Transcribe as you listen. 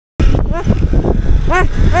哎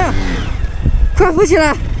呀，快扶起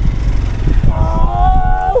来！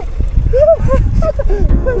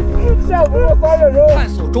下不了3分钟。探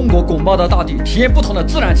索中国广袤的大地，体验不同的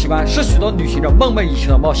自然奇观，是许多旅行者梦寐以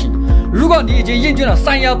求的冒险。如果你已经厌倦了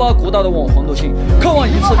318国道的网红路线，渴望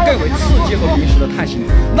一次更为刺激和原始的探险，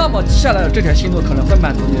那么接下来的这条新路可能会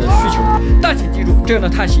满足你的需求。但请记住，这样的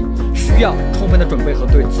探险需要充分的准备和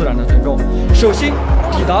对自然的尊重。首先，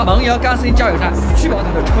抵达芒窑干森加油站，确保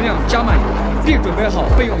你的车辆加满油，并准备好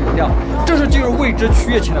备用油料，这是进入未知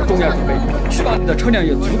区域前的重要准备。确保你的车辆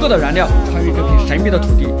有足够的燃料，穿越这片神秘的土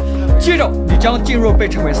地。接着，你将进入被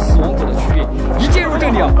称为死亡谷的区域。一进入这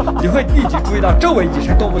里你会立即注意到周围野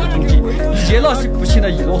生动物的踪迹，以及那些不幸的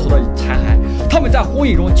野骆驼的残骸，它们在荒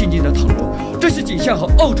野中静静地躺着。这些景象和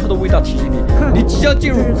恶臭的味道提醒你即将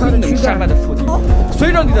进入昆仑山脉的腹地。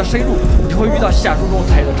随着你的深入，你会遇到小说中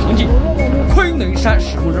才有的场景：昆仑山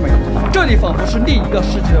始终之美，这里仿佛是另一个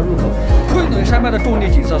世界的入口。昆仑山脉的壮丽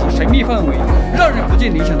景色和神秘氛围，让人不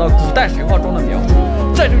禁联想到古代神话中的描述。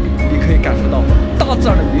在这里，你可以感受到大自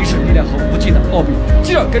然的原始力量和无尽的奥秘。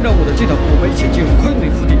接着跟着我的镜头，我们一起进入昆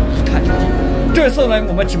仑腹地，一探究竟。这次呢，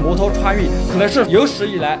我们骑摩托穿越，可能是有史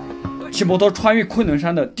以来骑摩托穿越昆仑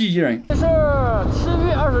山的第一人。这是7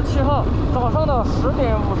月27号早上的10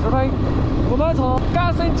点50分，我们从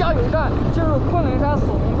干森加油站进入昆仑山死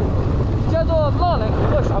亡谷，接着纳伦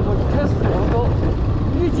河峡谷一天死亡沟。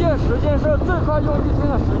预计时间是最快用1天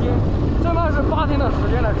的时间，最慢是8天的时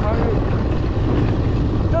间来穿越。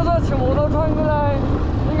这次骑摩托穿越来，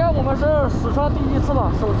应该我们是史上第一次吧，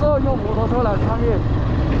首次用摩托车来穿越，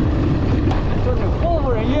这里荒无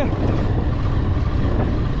人烟。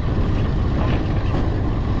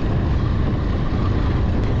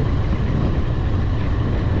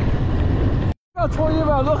这冲1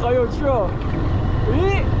百路好有趣哦！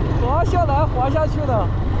咦，滑下来滑下去的，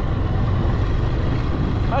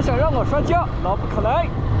还想让我摔跤，那不可能！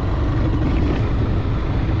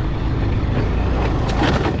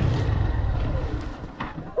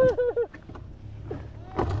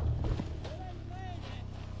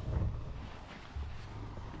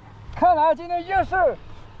看来今天又是，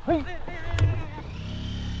嘿，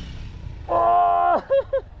哇！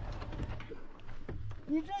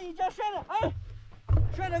你这一跤摔的，哎，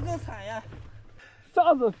摔得够惨呀！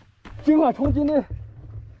沙子，尽管冲击力。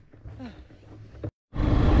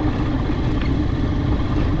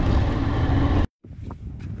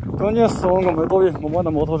刚进死亡谷没多远，我们的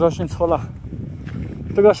摩托车陷错了。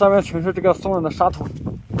这个上面全是这个松软的沙土，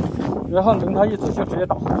然后轮胎一走就直接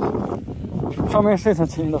打滑。上面是一层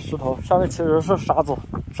轻轻的石头，下面其实是沙子、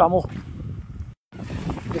沙漠。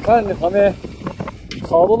你看你旁边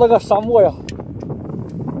好多那个沙漠呀。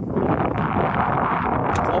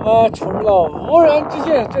我们冲了无人之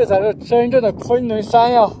境，这才是真正的昆仑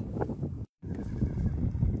山呀！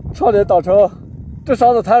差点倒车，这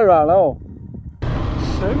沙子太软了哦。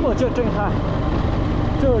什么叫震撼？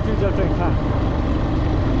这就叫震撼！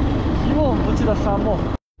一望无际的沙漠。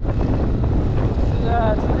现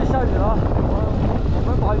在天气下雨了，我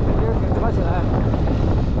们把雨衣给穿起来。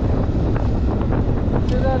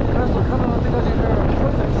现在你们所看到的这个就是昆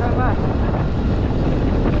仑山脉。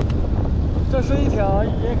这是一条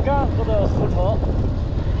已经干涸的河床，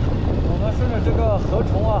我们顺着这个河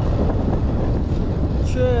床啊，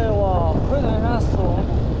去往昆仑山死亡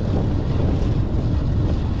谷。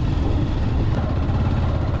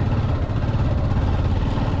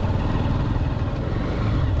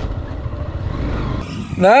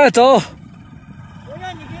来走！我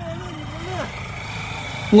让你给我录，你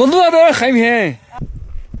不录。我录的都是横屏。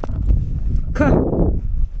看，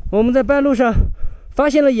我们在半路上发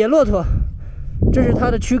现了野骆驼。这是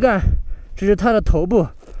它的躯干，这是它的头部，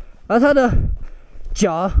而它的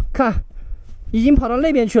脚，看，已经跑到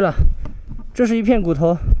那边去了。这是一片骨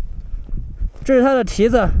头，这是它的蹄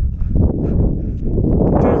子，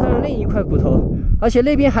这是它的另一块骨头，而且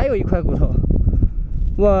那边还有一块骨头。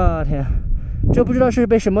我天，这不知道是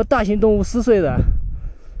被什么大型动物撕碎的，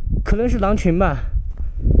可能是狼群吧。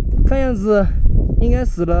看样子应该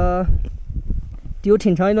死了有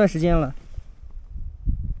挺长一段时间了。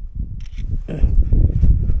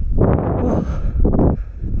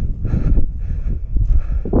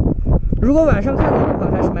如果晚上看到的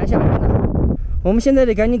话，还是蛮吓人的。我们现在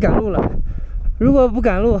得赶紧赶路了。如果不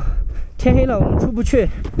赶路，天黑了我们出不去，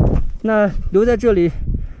那留在这里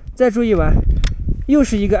再住一晚，又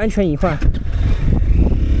是一个安全隐患。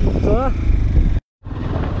走了。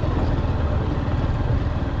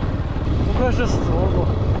不愧是死亡谷。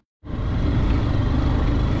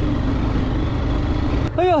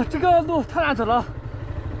哎呀，这个路太难走了，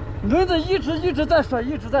轮子一直在甩，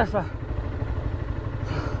一直在甩。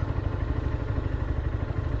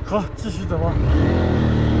好，继续走吧。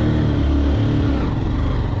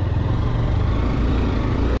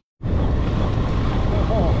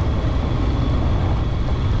哦，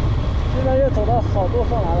现在又走到好多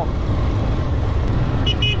上来了。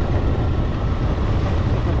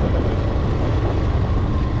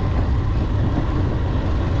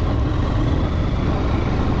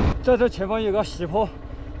在这前方有个斜坡，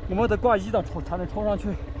我们得挂1档才能冲上去。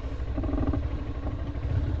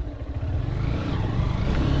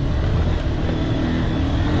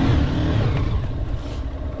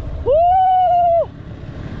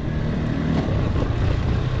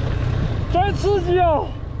真刺激啊！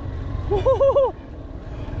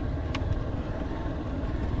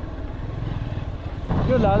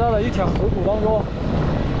又来到了一条河谷当中。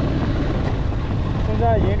现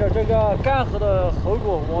在沿着这个干涸的河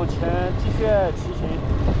谷往前继续骑行。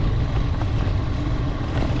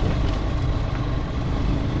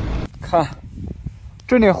看，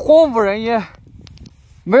这里荒无人烟，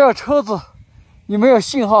没有车子，也没有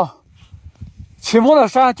信号。前方的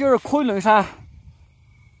山就是昆仑山，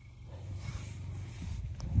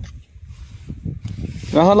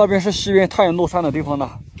然后那边是西边太阳落山的地方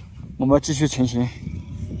了。我们继续前行。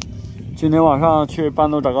今天晚上去半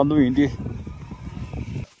路找个露营地。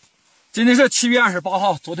今天是7月28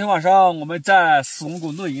号，昨天晚上我们在死亡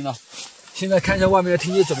谷露营了。现在看一下外面的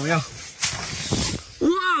天气怎么样？哇，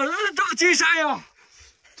日照金山呀！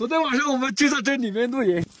昨天晚上我们就在这里面露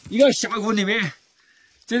营，一个峡谷里面。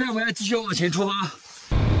今天我们要继续往前出发。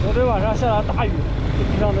昨天晚上下了大雨，这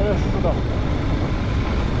地上都是湿的，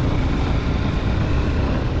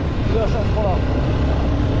要上坡了。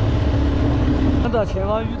看到前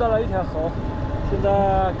方遇到了一条河，现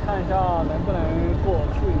在看一下能不能过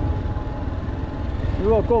去。如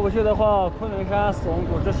果过不去的话，昆仑山死亡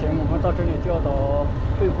谷之前，我们到这里就要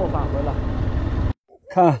被迫返回了。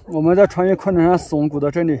看，我们在穿越昆仑山死亡谷的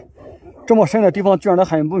这里，这么深的地方居然都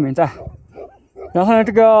还有牧民在。然后呢，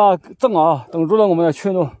这个藏獒挡住了我们的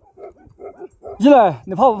去路。一磊，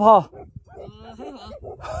你怕不怕？还好。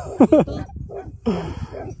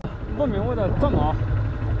牧民为了藏獒，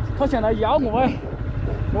他想来咬我们。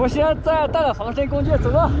我们现在带了防身工具，走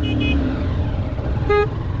了。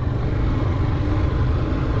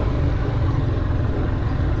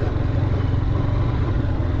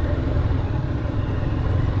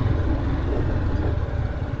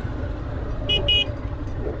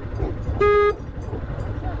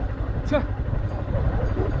去，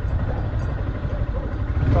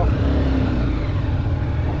走。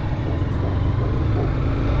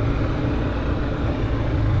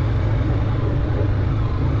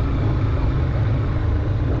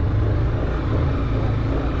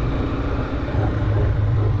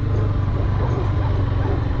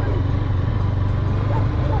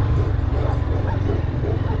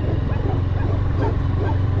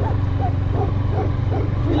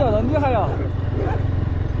这咬人厉害呀！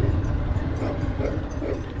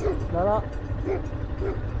来了，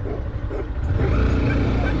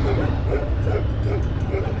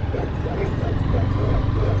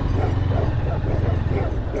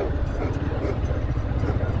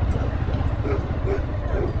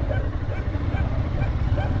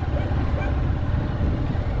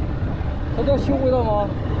它叫嗅味道吗？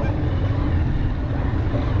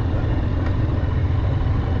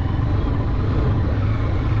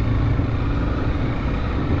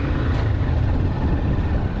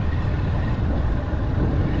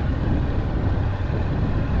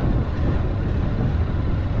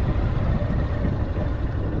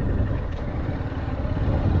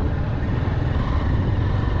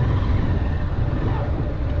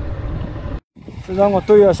让我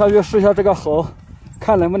队友下去试一下这个河，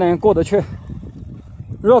看能不能过得去。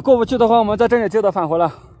如果过不去的话，我们在这里就得返回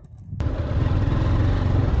了。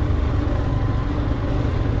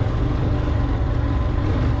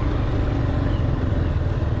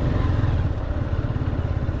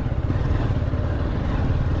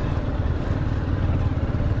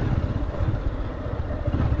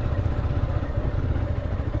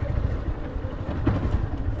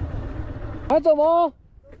还走吗？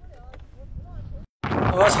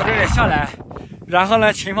我要从这里下来，然后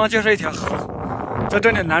呢，前方就是一条河，在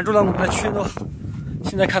这里拦住了我们的去路。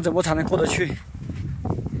现在看怎么才能过得去。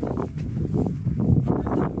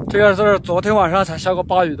这个是昨天晚上才下过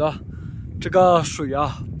大雨的，这个水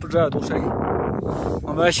啊，不知道有多深。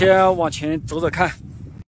我们先往前走走看。